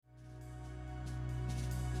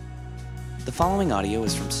The following audio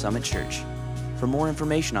is from Summit Church. For more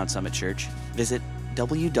information on Summit Church, visit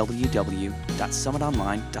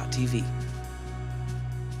www.summitonline.tv.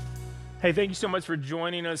 Hey, thank you so much for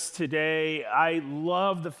joining us today. I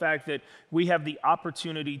love the fact that we have the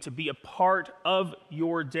opportunity to be a part of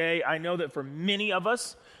your day. I know that for many of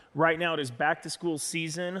us, right now it is back to school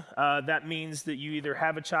season. That means that you either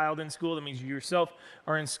have a child in school, that means you yourself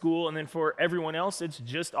are in school, and then for everyone else, it's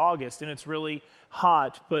just August, and it's really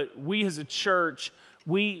hot. But we as a church,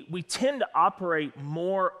 we tend to operate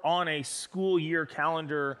more on a school year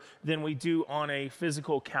calendar than we do on a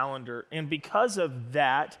physical calendar. And because of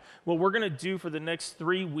that, what we're going to do for the next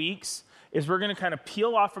 3 weeks is we're going to kind of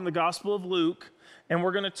peel off from the Gospel of Luke, and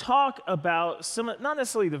we're going to talk about some, not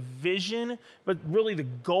necessarily the vision, but really the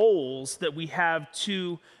goals that we have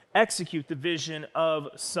to execute the vision of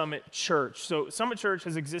Summit Church. So Summit Church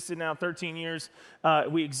has existed now 13 years.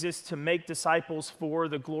 We exist to make disciples for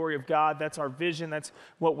the glory of God. That's our vision. That's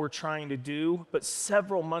what we're trying to do. But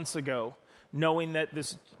several months ago, knowing that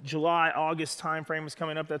this July, August timeframe is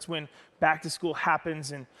coming up, that's when back to school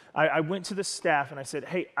happens, and I went to the staff and I said,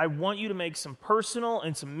 hey, I want you to make some personal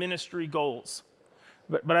and some ministry goals.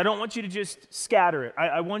 But I don't want you to just scatter it.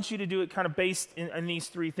 I want you to do it kind of based in these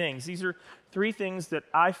three things. These are three things that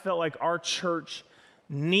I felt like our church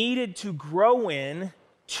needed to grow in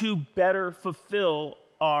to better fulfill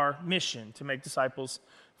our mission to make disciples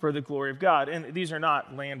for the glory of God. And these are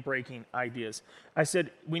not land-breaking ideas. I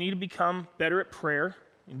said we need to become better at prayer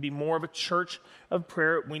and be more of a church of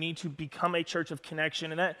prayer. We need to become a church of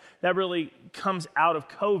connection. And that really comes out of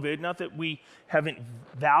COVID. Not that we haven't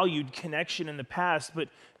valued connection in the past, but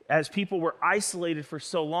as people were isolated for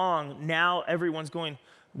so long, now everyone's going,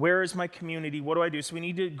 where is my community? What do I do? So we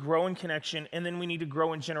need to grow in connection, and then we need to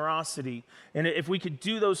grow in generosity. And if we could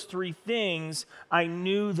do those three things, I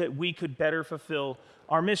knew that we could better fulfill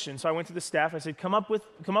our mission. So I went to the staff. I said, come up with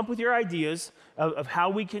your ideas of how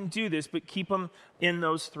we can do this, but keep them in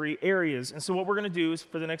those three areas. And so what we're going to do is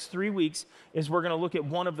for the next 3 weeks is we're going to look at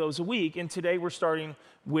one of those a week. And today we're starting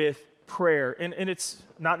with prayer. And it's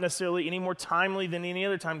not necessarily any more timely than any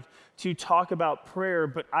other time to talk about prayer,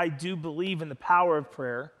 but I do believe in the power of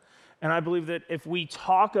prayer. And I believe that if we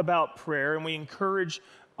talk about prayer and we encourage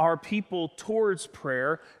our people towards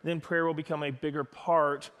prayer, then prayer will become a bigger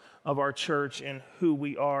part of our church and who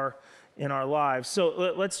we are in our lives.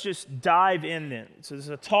 So let's just dive in then. So there's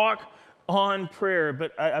a talk on prayer,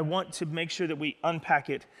 but I want to make sure that we unpack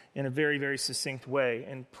it in a very, very succinct way.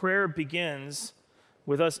 And prayer begins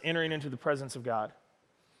with us entering into the presence of God.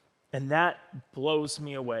 And that blows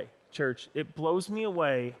me away, church. It blows me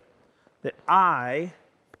away that I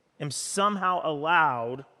am somehow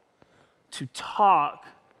allowed to talk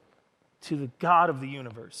to the God of the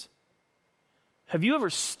universe. Have you ever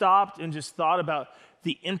stopped and just thought about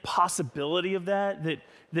the impossibility of that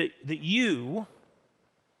you,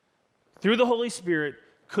 through the Holy Spirit,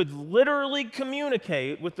 could literally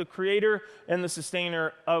communicate with the creator and the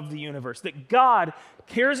sustainer of the universe? That God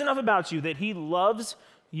cares enough about you, that he loves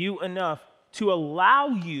you enough to allow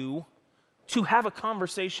you to have a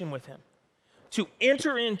conversation with him, to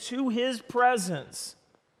enter into his presence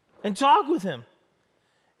and talk with him.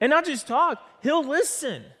 And not just talk, he'll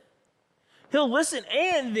listen. He'll listen,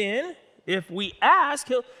 and then if we ask,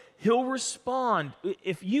 he'll respond.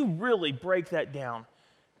 If you really break that down,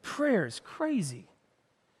 prayer is crazy.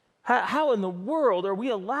 How in the world are we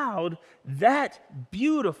allowed that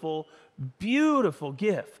beautiful, beautiful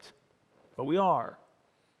gift? But we are.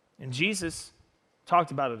 And Jesus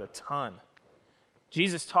talked about it a ton.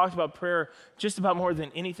 Jesus talked about prayer just about more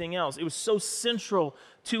than anything else. It was so central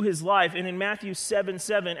to his life. And in Matthew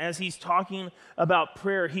 7:7, as he's talking about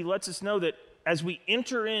prayer, he lets us know that as we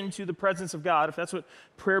enter into the presence of God, if that's what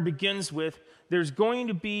prayer begins with, there's going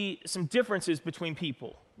to be some differences between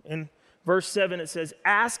people. In verse 7, it says,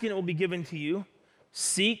 ask and it will be given to you.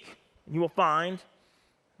 Seek and you will find.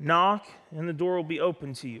 Knock and the door will be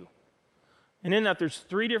open to you. And in that, there's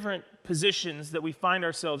three different positions that we find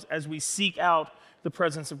ourselves as we seek out the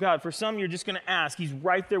presence of God. For some, you're just going to ask. He's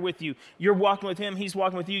right there with you. You're walking with him. He's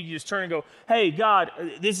walking with you. You just turn and go, hey, God,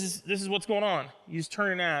 this is what's going on. You just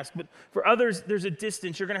turn and ask. But for others, there's a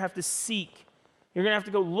distance. You're going to have to seek. You're going to have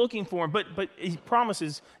to go looking for him. But he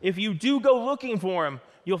promises, if you do go looking for him,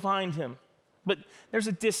 you'll find him. But there's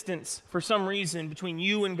a distance for some reason between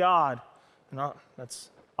you and God. And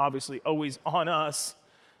that's obviously always on us,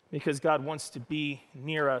 because God wants to be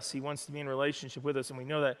near us. He wants to be in relationship with us, and we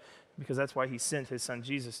know that because that's why he sent his son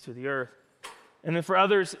Jesus to the earth. And then for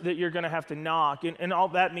others, that you're going to have to knock. And all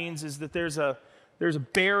that means is that there's a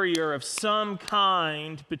barrier of some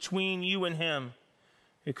kind between you and him.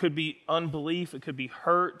 It could be unbelief. It could be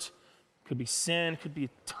hurt. It could be sin, could be a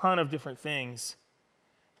ton of different things.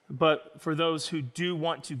 But for those who do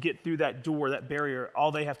want to get through that door, that barrier,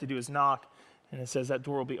 all they have to do is knock, and it says that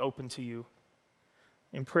door will be open to you.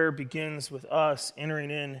 And prayer begins with us entering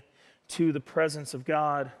in to the presence of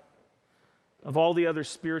God. Of all the other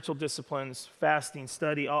spiritual disciplines, fasting,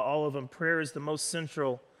 study, all of them, prayer is the most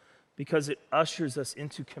central because it ushers us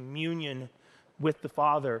into communion with the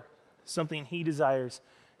Father, something He desires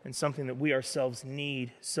and something that we ourselves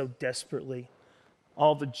need so desperately.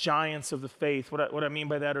 All the giants of the faith, what I mean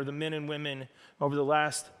by that are the men and women over the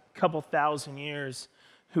last couple thousand years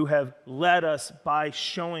who have led us by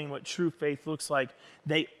showing what true faith looks like.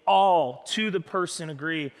 They all, to the person,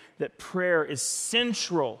 agree that prayer is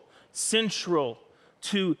central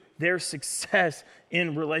to their success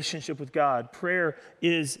in relationship with God. Prayer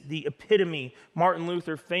is the epitome. Martin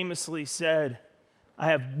Luther famously said, I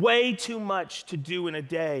have way too much to do in a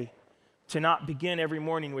day to not begin every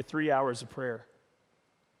morning with 3 hours of prayer.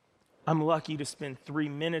 I'm lucky to spend 3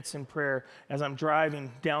 minutes in prayer as I'm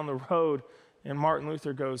driving down the road. And Martin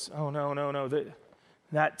Luther goes, oh, no.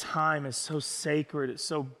 That time is so sacred. It's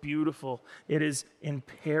so beautiful. It is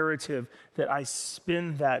imperative that I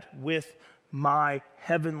spend that with my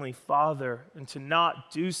heavenly Father. And to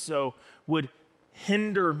not do so would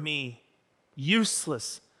hinder me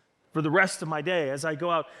useless for the rest of my day as I go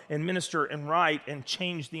out and minister and write and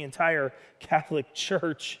change the entire Catholic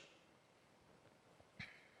Church.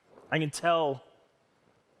 I can tell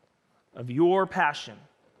of your passion.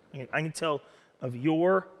 I can tell of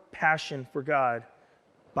your passion for God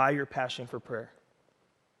by your passion for prayer.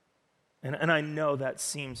 And I know that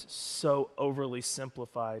seems so overly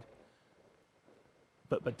simplified.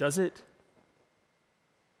 But does it?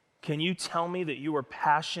 Can you tell me that you are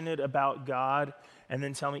passionate about God and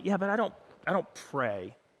then tell me, yeah, but I don't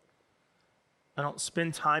pray. I don't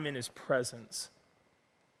spend time in His presence.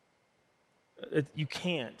 You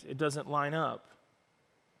can't. It doesn't line up.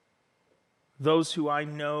 Those who I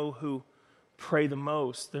know who pray the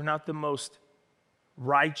most, they're not the most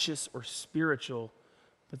righteous or spiritual,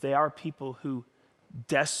 but they are people who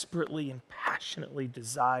desperately and passionately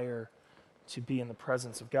desire to be in the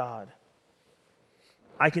presence of God.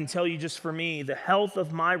 I can tell you just for me, the health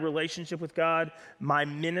of my relationship with God, my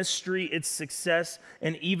ministry, its success,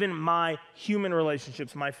 and even my human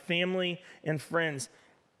relationships, my family and friends,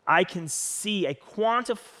 I can see a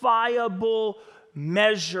quantifiable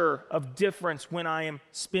measure of difference when I am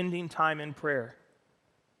spending time in prayer.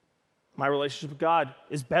 My relationship with God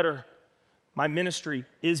is better. My ministry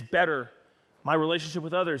is better. My relationship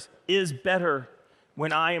with others is better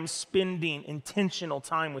when I am spending intentional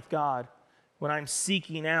time with God, when I'm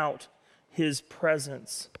seeking out His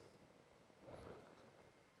presence.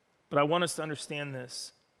 But I want us to understand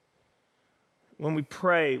this. When we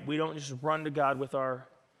pray, we don't just run to God with our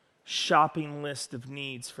shopping list of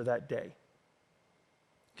needs for that day.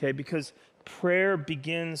 Okay, because prayer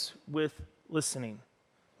begins with listening.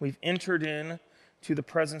 We've entered in to the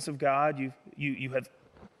presence of God. You have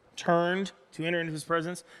turned to enter into His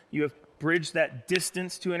presence. You have bridged that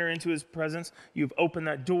distance to enter into His presence. You've opened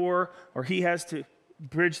that door, or He has to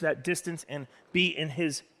bridge that distance and be in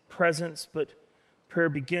His presence. But prayer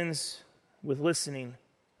begins with listening.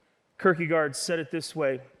 Kierkegaard said it this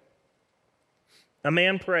way. A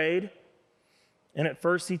man prayed, and at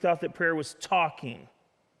first he thought that prayer was talking.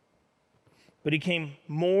 But he came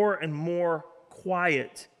more and more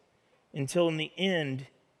quiet until in the end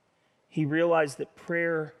he realized that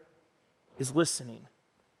prayer is listening.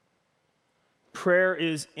 Prayer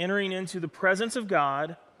is entering into the presence of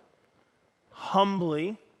God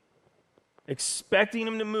humbly, expecting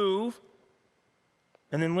Him to move,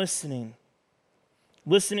 and then listening.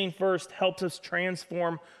 Listening first helps us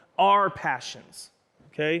transform our passions,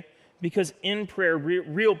 okay? Because in prayer,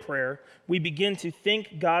 real prayer, we begin to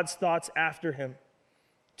think God's thoughts after Him,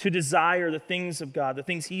 to desire the things of God, the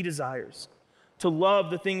things He desires, to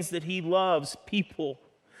love the things that He loves, people,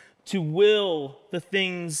 to will the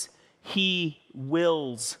things He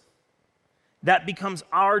wills. That becomes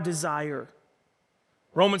our desire.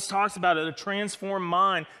 Romans talks about it, a transformed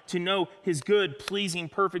mind to know His good, pleasing,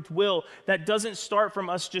 perfect will. That doesn't start from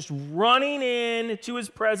us just running in to His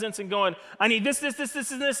presence and going, I need this, and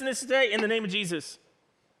this today in the name of Jesus.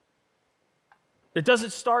 It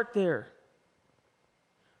doesn't start there.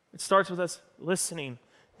 It starts with us listening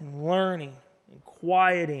and learning and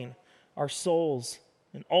quieting our souls.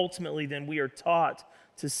 And ultimately, then, we are taught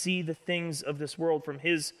to see the things of this world from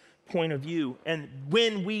His point of view. And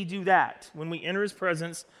when we do that, when we enter His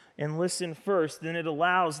presence and listen first, then it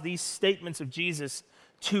allows these statements of Jesus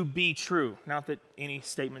to be true. Not that any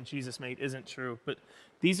statement Jesus made isn't true, but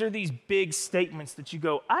these are these big statements that you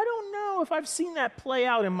go, I don't know know if I've seen that play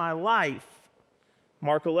out in my life.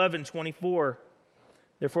 Mark 11:24.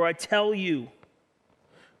 Therefore I tell you,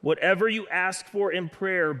 whatever you ask for in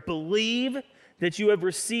prayer, believe that you have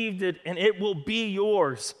received it and it will be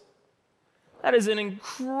yours. That is an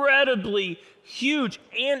incredibly huge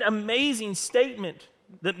and amazing statement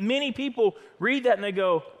that many people read that and they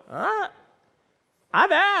go,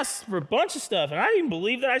 I've asked for a bunch of stuff and I didn't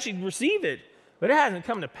believe that I should receive it, but it hasn't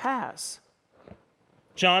come to pass.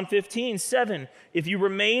 John 15:7, if you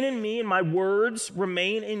remain in me and my words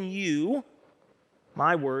remain in you,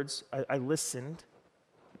 my words, I listened,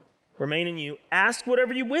 remain in you, ask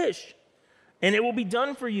whatever you wish and it will be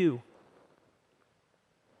done for you.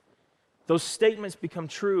 Those statements become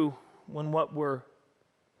true when what we're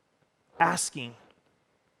asking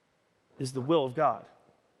is the will of God.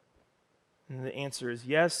 And the answer is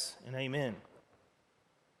yes and amen.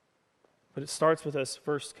 But it starts with us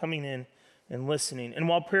first coming in and listening. And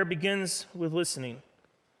while prayer begins with listening,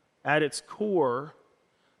 at its core,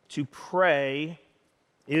 to pray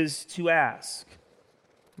is to ask.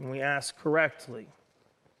 And we ask correctly.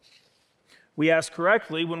 We ask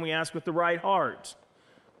correctly when we ask with the right heart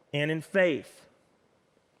and in faith.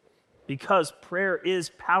 Because prayer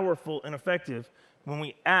is powerful and effective when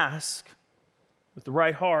we ask with the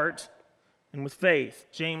right heart and with faith.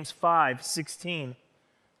 James 5:16,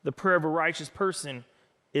 the prayer of a righteous person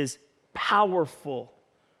is powerful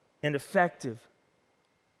and effective.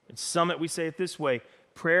 At Summit, we say it this way: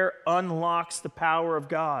 prayer unlocks the power of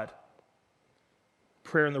God.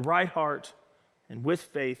 Prayer in the right heart and with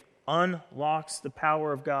faith unlocks the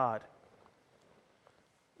power of God.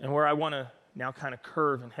 And where I want to now kind of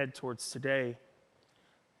curve and head towards today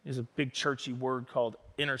is a big churchy word called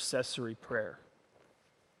intercessory prayer.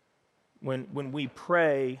 When we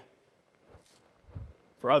pray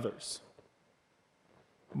for others,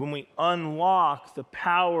 when we unlock the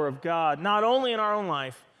power of God, not only in our own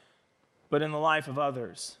life, but in the life of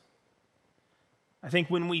others. I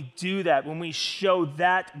think when we do that, when we show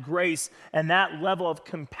that grace and that level of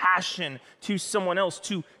compassion to someone else,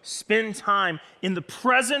 to spend time in the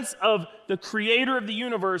presence of the creator of the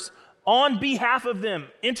universe on behalf of them,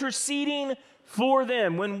 interceding for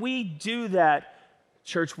them, when we do that,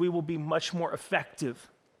 church, we will be much more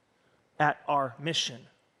effective at our mission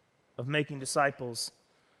of making disciples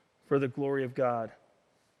for the glory of God.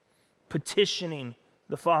 Petitioning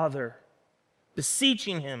the Father,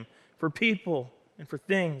 beseeching him for people and for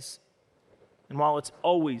things. And while it's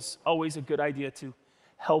always a good idea to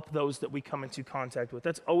help those that we come into contact with,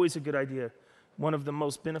 that's always a good idea, one of the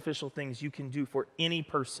most beneficial things you can do for any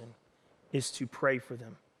person is to pray for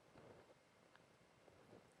them.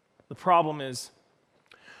 The problem is,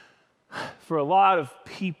 for a lot of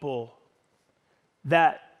people,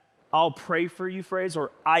 that I'll pray for you phrase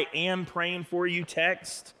or I am praying for you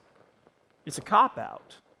text, it's a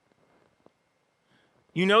cop-out.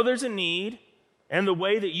 You know there's a need, and the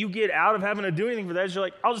way that you get out of having to do anything for that is you're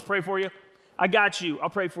like, I'll just pray for you. I got you. I'll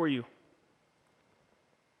pray for you.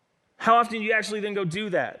 How often do you actually then go do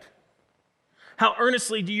that? How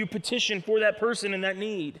earnestly do you petition for that person in that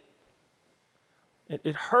need?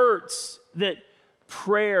 It hurts that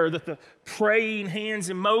prayer, that the praying hands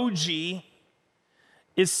emoji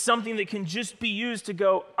is something that can just be used to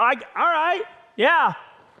go, all right, yeah,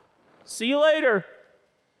 see you later.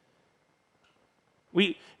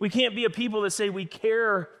 We can't be a people that say we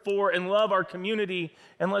care for and love our community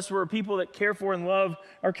unless we're a people that care for and love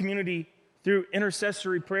our community through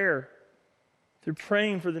intercessory prayer, through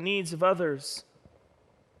praying for the needs of others.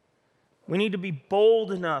 We need to be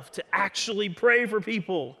bold enough to actually pray for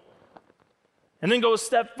people and then go a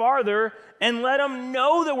step farther and let them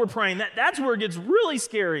know that we're praying. That's where it gets really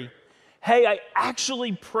scary. Hey, I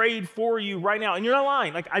actually prayed for you right now. And you're not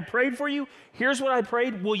lying. Like, I prayed for you. Here's what I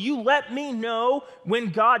prayed. Will you let me know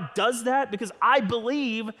when God does that? Because I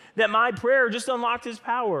believe that my prayer just unlocked his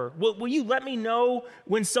power. Will you let me know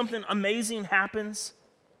when something amazing happens?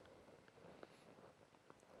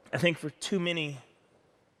 I think for too many,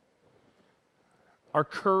 our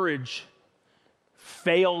courage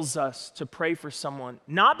fails us to pray for someone,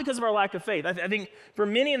 not because of our lack of faith. I think for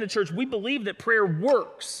many in the church, we believe that prayer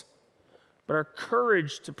works. But our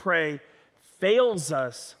courage to pray fails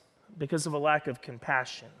us because of a lack of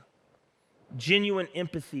compassion. Genuine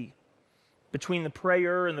empathy between the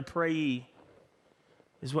prayer and the prayee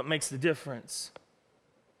is what makes the difference.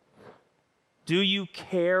 Do you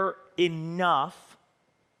care enough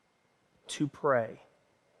to pray?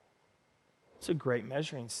 It's a great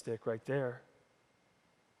measuring stick right there.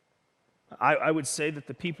 I would say that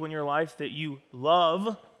the people in your life that you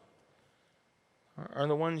love are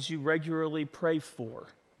the ones you regularly pray for.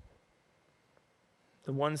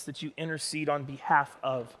 the ones that you intercede on behalf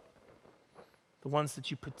of, the ones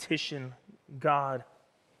that you petition God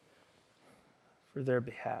for their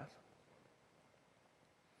behalf.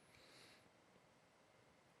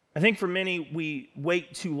 I think for many, we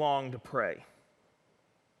wait too long to pray.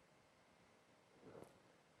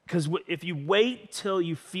 Because if you wait till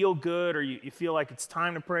you feel good or you feel like it's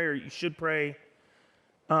time to pray or you should pray,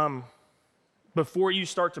 before you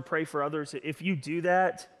start to pray for others, if you do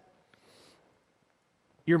that,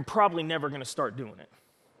 you're probably never going to start doing it.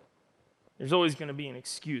 There's always going to be an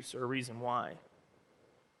excuse or a reason why.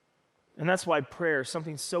 And that's why prayer,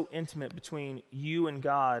 something so intimate between you and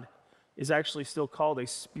God, is actually still called a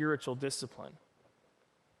spiritual discipline.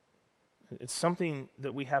 It's something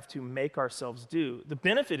that we have to make ourselves do. The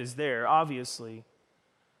benefit is there, obviously,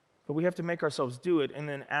 but we have to make ourselves do it. And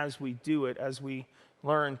then as we do it, as we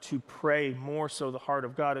learn to pray more so the heart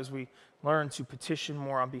of God, as we learn to petition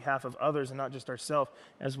more on behalf of others and not just ourselves,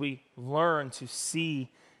 as we learn to see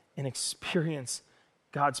and experience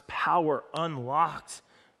God's power unlocked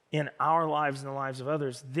in our lives and the lives of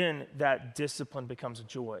others, then that discipline becomes a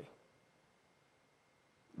joy.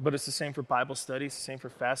 But it's the same for Bible study, it's the same for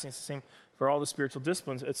fasting, it's the same for all the spiritual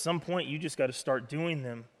disciplines. At some point, you just got to start doing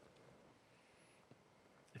them.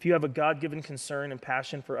 If you have a God-given concern and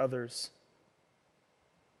passion for others,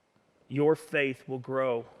 your faith will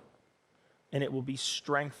grow and it will be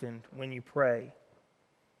strengthened when you pray.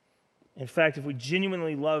 In fact, if we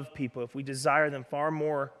genuinely love people, if we desire them far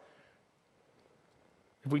more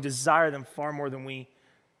than we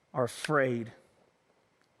are afraid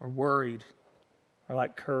or worried or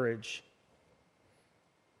lack courage,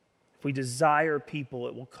 if we desire people,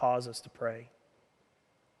 it will cause us to pray.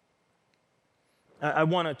 I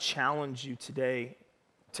want to challenge you today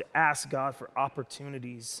to ask God for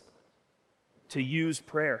opportunities to use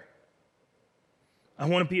prayer. I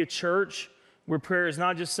want to be a church where prayer is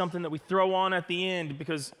not just something that we throw on at the end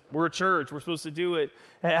because we're a church, we're supposed to do it.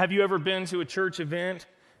 Have you ever been to a church event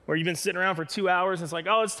where you've been sitting around for 2 hours and it's like,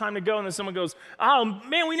 oh, it's time to go, and then someone goes, oh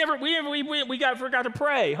man, we forgot to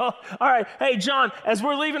pray. Oh, all right, hey John, as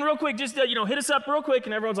we're leaving real quick, just hit us up real quick,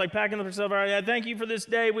 and everyone's like packing up their stuff. All right, yeah, thank you for this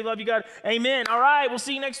day. We love you, God. Amen. All right, we'll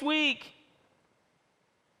see you next week.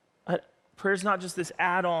 Prayer's not just this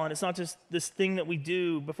add-on. It's not just this thing that we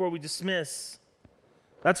do before we dismiss.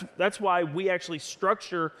 That's why we actually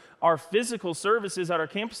structure our physical services at our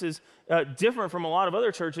campuses different from a lot of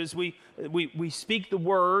other churches. We speak the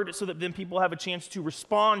word so that then people have a chance to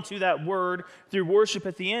respond to that word through worship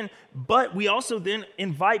at the end, but we also then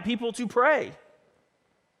invite people to pray.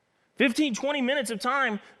 15, 20 minutes of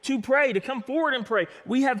time to pray, to come forward and pray.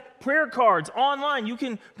 We have prayer cards online. You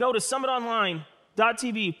can go to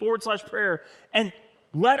summitonline.tv/prayer and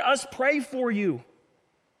let us pray for you.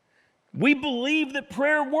 We believe that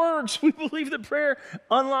prayer works. We believe that prayer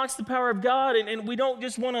unlocks the power of God, and we don't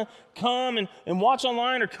just want to come and watch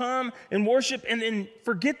online or come and worship and then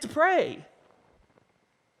forget to pray,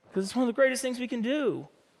 because it's one of the greatest things we can do.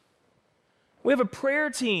 We have a prayer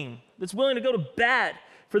team that's willing to go to bat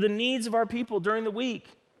for the needs of our people during the week.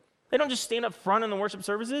 They don't just stand up front in the worship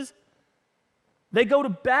services. They go to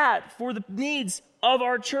bat for the needs of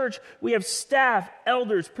our church. We have staff,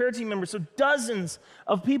 elders, prayer team members, so dozens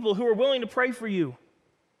of people who are willing to pray for you.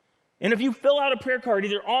 And if you fill out a prayer card,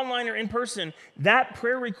 either online or in person, that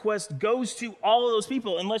prayer request goes to all of those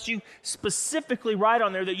people, unless you specifically write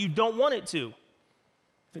on there that you don't want it to.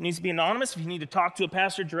 If it needs to be anonymous, if you need to talk to a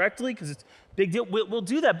pastor directly, because it's a big deal, we'll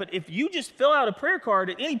do that. But if you just fill out a prayer card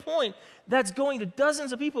at any point, that's going to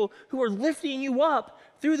dozens of people who are lifting you up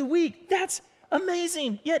through the week. That's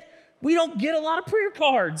amazing. Yet we don't get a lot of prayer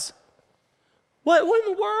cards. What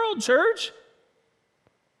in the world, church?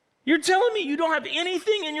 You're telling me you don't have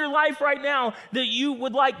anything in your life right now that you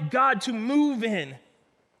would like God to move in,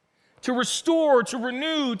 to restore, to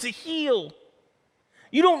renew, to heal?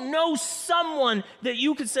 You don't know someone that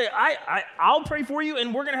you could say, I'll pray for you,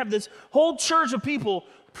 and we're going to have this whole church of people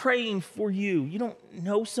praying for you. You don't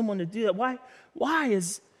know someone to do that. Why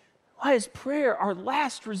is prayer our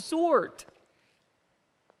last resort?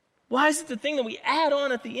 Why is it the thing that we add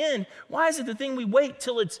on at the end? Why is it the thing we wait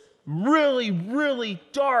till it's really, really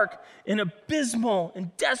dark and abysmal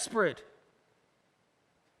and desperate?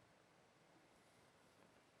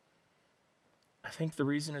 I think the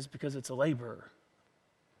reason is because it's a labor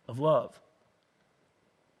of love.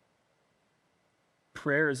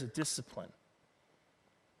 Prayer is a discipline,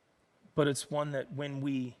 but it's one that when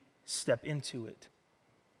we step into it,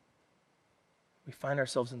 we find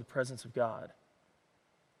ourselves in the presence of God,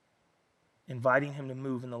 inviting him to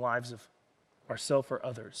move in the lives of ourselves or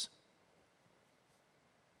others.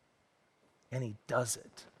 And he does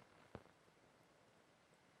it.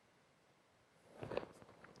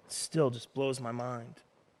 still just blows my mind.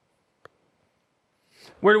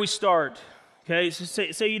 Where do we start? Okay, so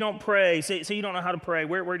say you don't pray. Say you don't know how to pray.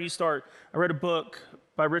 Where do you start? I read a book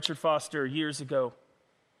by Richard Foster years ago,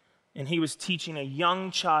 and he was teaching a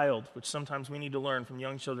young child, which sometimes we need to learn from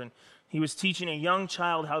young children. He was teaching a young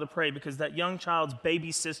child how to pray because that young child's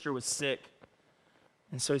baby sister was sick.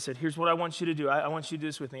 And so he said, here's what I want you to do. I want you to do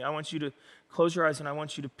this with me. I want you to close your eyes and I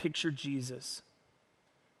want you to picture Jesus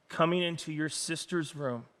coming into your sister's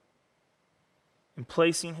room and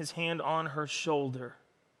placing his hand on her shoulder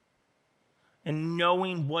and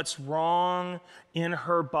knowing what's wrong in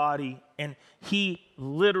her body. And he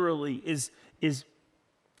literally is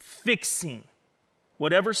fixing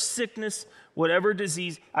whatever sickness, whatever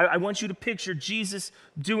disease. I want you to picture Jesus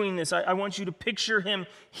doing this. I want you to picture him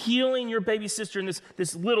healing your baby sister. And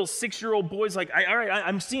this little 6-year-old boy's like, all right,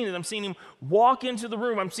 I'm seeing it. I'm seeing him walk into the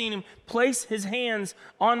room. I'm seeing him place his hands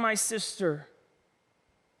on my sister.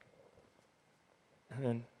 And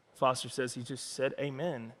then Foster says he just said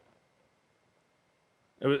amen.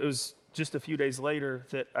 It was just a few days later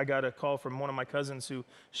that I got a call from one of my cousins who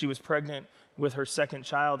she was pregnant with her second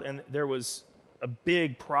child, and there was a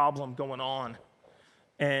big problem going on.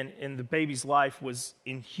 And the baby's life was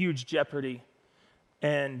in huge jeopardy.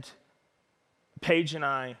 And Paige and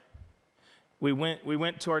I, we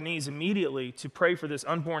went to our knees immediately to pray for this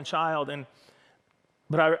unborn child.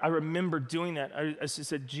 But I remember doing that. I just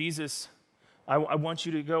said, Jesus, I want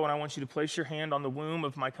you to go and I want you to place your hand on the womb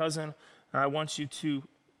of my cousin. And I want you to,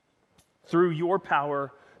 through your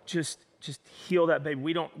power, just heal that baby.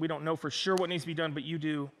 We don't know for sure what needs to be done, but you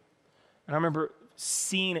do. And I remember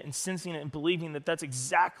seeing it and sensing it and believing that that's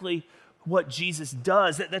exactly what Jesus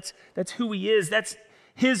does. That's who he is. That's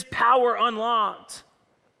his power unlocked.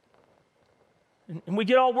 And we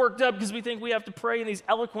get all worked up because we think we have to pray in these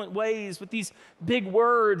eloquent ways with these big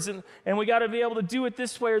words, and we got to be able to do it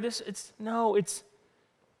this way or this. It's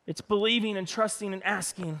believing and trusting and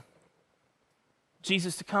asking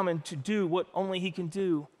Jesus to come and to do what only he can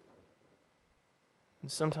do.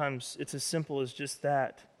 And sometimes it's as simple as just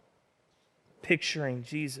that. Picturing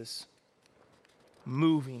Jesus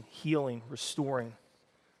moving, healing, restoring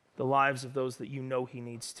the lives of those that you know he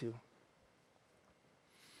needs to.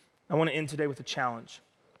 I want to end today with a challenge.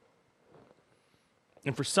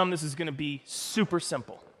 And for some, this is going to be super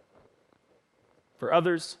simple. For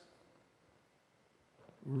others,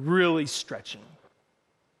 really stretching.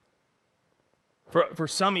 For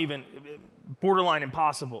some, even borderline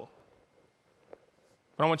impossible.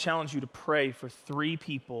 But I want to challenge you to pray for 3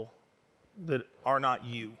 people that are not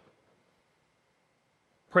you.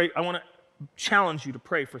 Pray. I want to challenge you to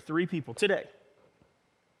pray for 3 people today.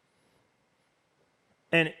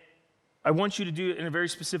 And I want you to do it in a very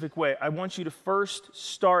specific way. I want you to first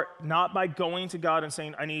start not by going to God and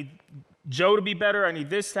saying, I need Joe to be better, I need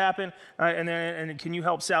this to happen, and can you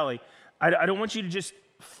help Sally? I don't want you to just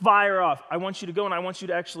fire off. I want you to go and I want you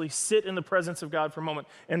to actually sit in the presence of God for a moment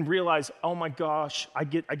and realize, oh my gosh, I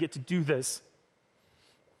get to do this.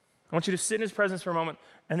 I want you to sit in his presence for a moment,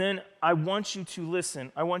 and then I want you to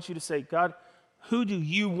listen. I want you to say, God, who do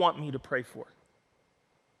you want me to pray for?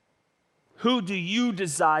 Who do you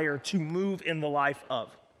desire to move in the life of?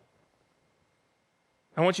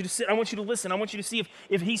 I want you to sit. I want you to listen. I want you to see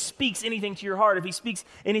if he speaks anything to your heart, if he speaks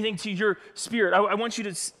anything to your spirit. I want you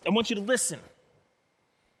to listen.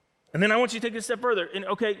 And then I want you to take it a step further. And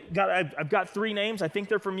okay, God, I've got 3 names. I think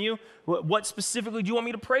they're from you. What specifically do you want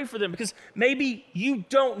me to pray for them? Because maybe you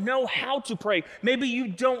don't know how to pray. Maybe you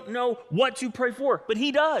don't know what to pray for. But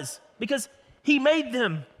he does, because he made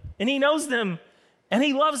them, and he knows them, and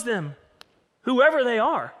he loves them, whoever they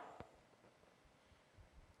are.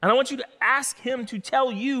 And I want you to ask him to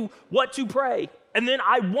tell you what to pray. And then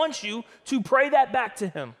I want you to pray that back to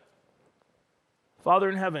him. Father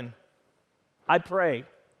in heaven, I pray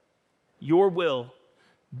your will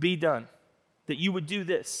be done, that you would do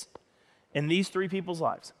this in these 3 people's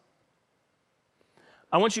lives.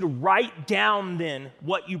 I want you to write down then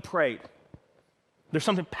what you prayed. There's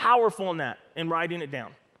something powerful in that, in writing it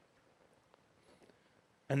down.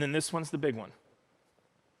 And then this one's the big one.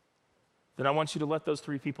 Then I want you to let those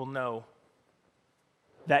 3 people know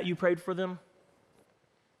that you prayed for them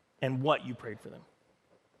and what you prayed for them.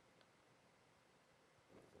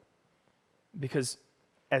 Because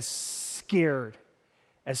as scared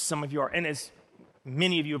as some of you are, and as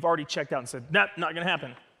many of you have already checked out and said, nope, not going to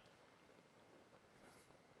happen.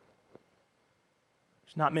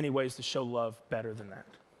 There's not many ways to show love better than that.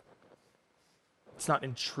 It's not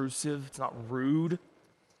intrusive. It's not rude.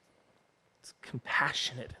 It's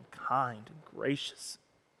compassionate and kind and gracious.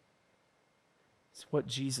 It's what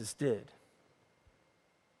Jesus did.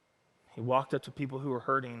 He walked up to people who were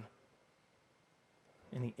hurting,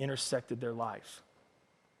 and he intersected their life.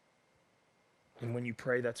 And when you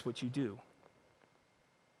pray, that's what you do.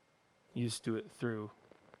 You just do it through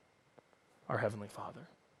our Heavenly Father.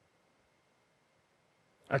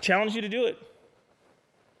 I challenge you to do it.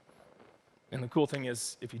 And the cool thing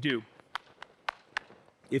is, if you do,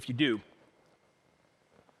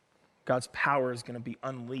 God's power is going to be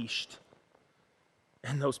unleashed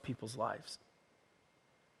in those people's lives.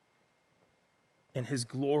 And his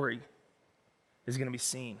glory is going to be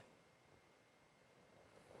seen.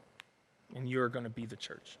 And you're going to be the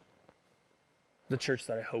church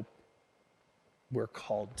that I hope we're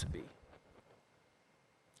called to be.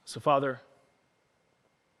 So, Father,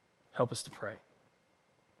 help us to pray.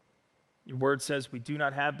 Your word says we do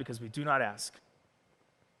not have because we do not ask.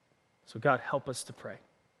 So, God, help us to pray.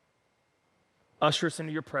 Usher us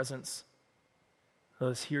into your presence.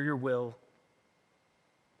 Let us hear your will.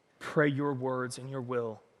 Pray your words and your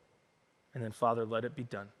will. And then, Father, let it be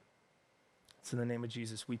done. It's in the name of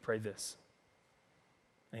Jesus we pray this.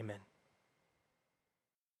 Amen.